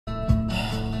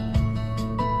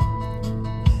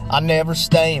I never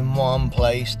stay in one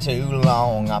place too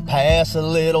long. I pass a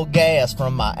little gas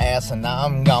from my ass and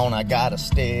I'm gone. I gotta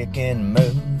stick and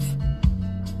move,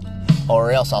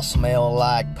 or else I'll smell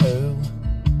like poo.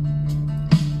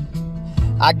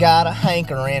 I got a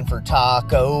hankering for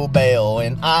Taco Bell,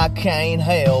 and I can't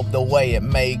help the way it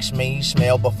makes me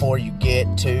smell. Before you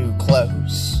get too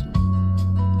close,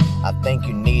 I think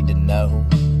you need to know.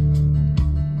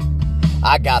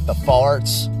 I got the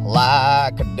farts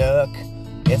like a duck.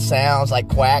 It sounds like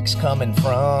quacks coming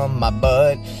from my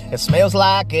butt. It smells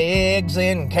like eggs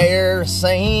and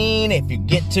kerosene. If you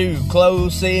get too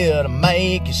close, it'll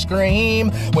make you scream.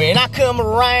 When I come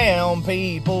around,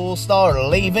 people start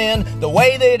leaving. The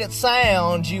way that it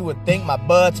sounds, you would think my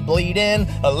butt's bleeding.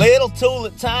 A little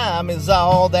toilet time is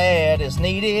all that is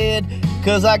needed,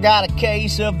 'cause I got a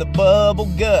case of the bubble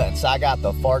guts. I got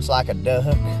the farts like a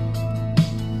duck.